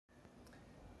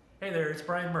Hey there, it's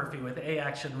Brian Murphy with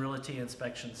A-Action Realty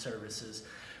Inspection Services.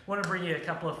 I want to bring you a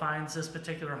couple of finds. This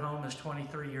particular home is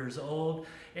 23 years old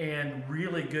and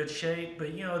really good shape,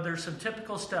 but you know, there's some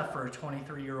typical stuff for a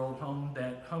 23-year-old home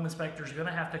that home inspectors are going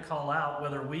to have to call out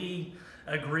whether we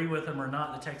agree with them or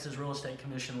not. The Texas Real Estate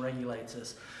Commission regulates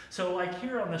this. So like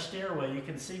here on the stairway, you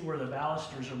can see where the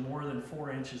balusters are more than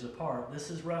 4 inches apart. This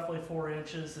is roughly 4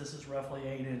 inches, this is roughly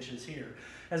 8 inches here.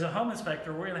 As a home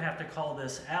inspector, we're going to have to call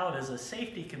this out as a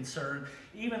safety concern,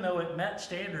 even though it met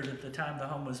standard at the time the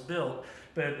home was built.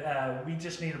 But we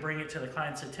just need to bring it to the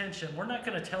client's attention. We're not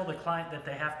going to tell the client that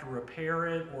they have to repair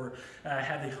it or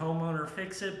have the homeowner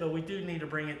fix it, but we do need to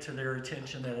bring it to their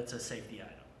attention that it's a safety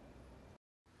item.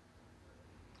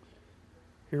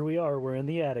 Here we are, we're in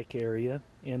the attic area,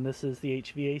 and this is the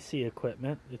HVAC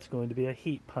equipment. It's going to be a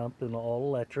heat pump and all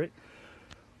electric.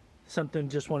 Something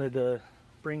just wanted to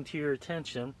bring to your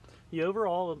attention. The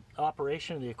overall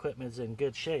operation of the equipment is in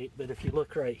good shape, but if you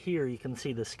look right here, you can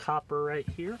see this copper right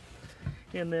here,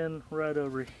 and then right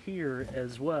over here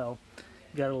as well,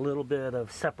 got a little bit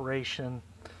of separation.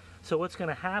 So what's going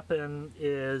to happen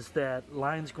is that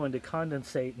line's going to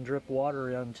condensate and drip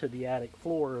water onto the attic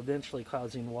floor, eventually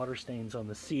causing water stains on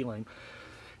the ceiling.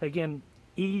 Again,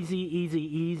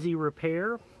 easy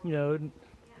repair, you know,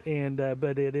 and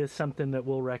but it is something that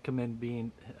we'll recommend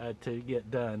being to get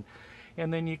done.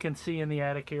 And then you can see in the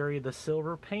attic area, the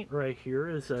silver paint right here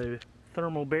is a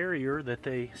thermal barrier that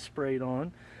they sprayed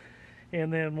on.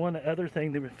 And then one other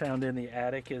thing that we found in the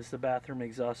attic is the bathroom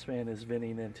exhaust fan is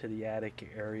venting into the attic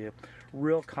area.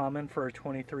 Real common for a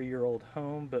 23-year-old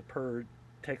home, but per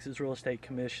Texas Real Estate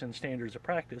Commission standards of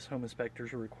practice, home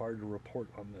inspectors are required to report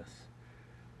on this.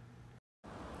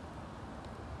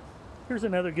 Here's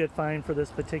another good find for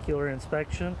this particular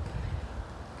inspection.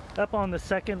 Up on the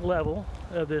second level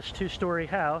of this 2-story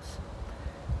house,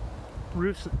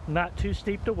 roof's not too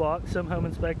steep to walk. Some home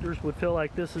inspectors would feel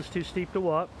like this is too steep to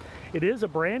walk. It is a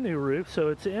brand new roof, so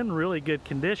it's in really good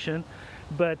condition,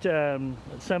 but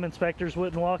some inspectors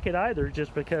wouldn't walk it either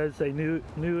just because they knew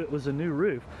it was a new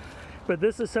roof. But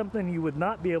this is something you would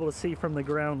not be able to see from the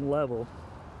ground level.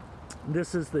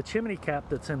 This is the chimney cap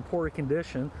that's in poor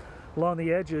condition. Along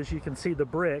the edges you can see the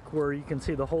brick, where you can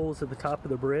see the holes at the top of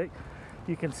the brick.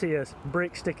 You can see a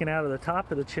brick sticking out of the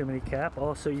top of the chimney cap.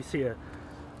 Also you see a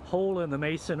hole in the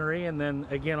masonry, and then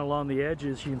again along the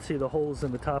edges you can see the holes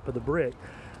in the top of the brick.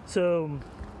 So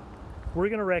we're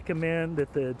going to recommend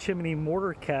that the chimney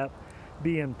mortar cap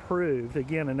be improved.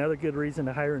 Again, another good reason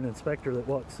to hire an inspector that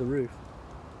walks the roof.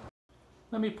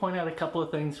 Let me point out a couple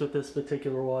of things with this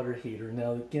particular water heater.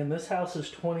 Now again, this house is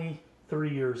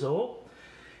 23 years old.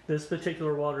 This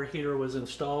particular water heater was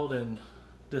installed in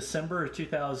December of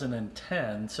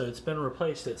 2010, so it's been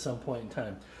replaced at some point in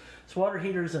time. This water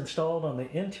heater is installed on the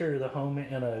interior of the home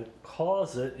in a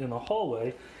closet in the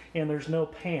hallway, and there's no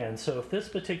pan. So if this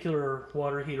particular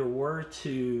water heater were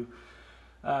to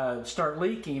start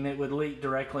leaking, it would leak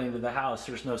directly into the house.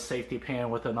 There's no safety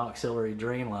pan with an auxiliary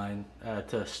drain line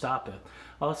to stop it.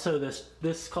 Also, this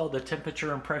is called the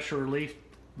temperature and pressure relief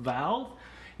valve,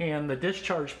 and the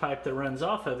discharge pipe that runs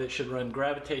off of it should run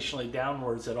gravitationally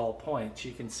downwards at all points.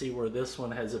 You can see where this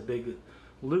one has a big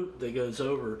loop that goes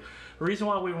over. The reason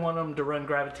why we want them to run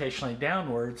gravitationally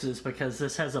downwards is because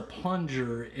this has a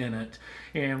plunger in it,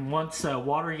 and once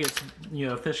water gets, you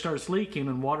know, if this starts leaking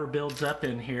and water builds up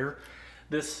in here,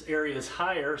 this area is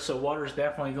higher, so water is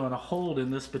definitely going to hold in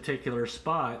this particular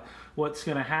spot. What's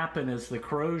going to happen is the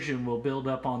corrosion will build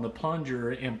up on the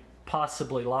plunger and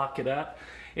possibly lock it up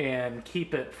and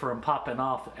keep it from popping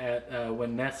off at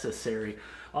when necessary.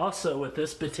 Also, with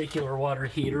this particular water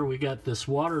heater, we got this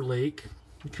water leak.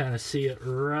 You kind of see it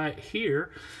right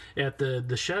here at the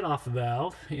shutoff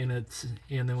valve, and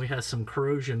then we have some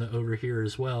corrosion over here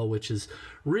as well, which is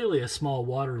really a small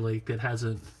water leak that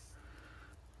hasn't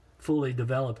fully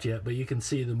developed yet, but you can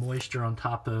see the moisture on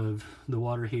top of the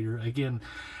water heater. Again,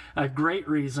 a great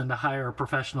reason to hire a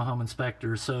professional home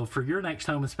inspector. So for your next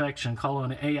home inspection, call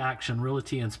on A-Action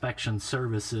Realty Inspection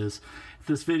Services. If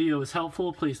this video is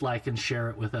helpful, please like and share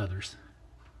it with others.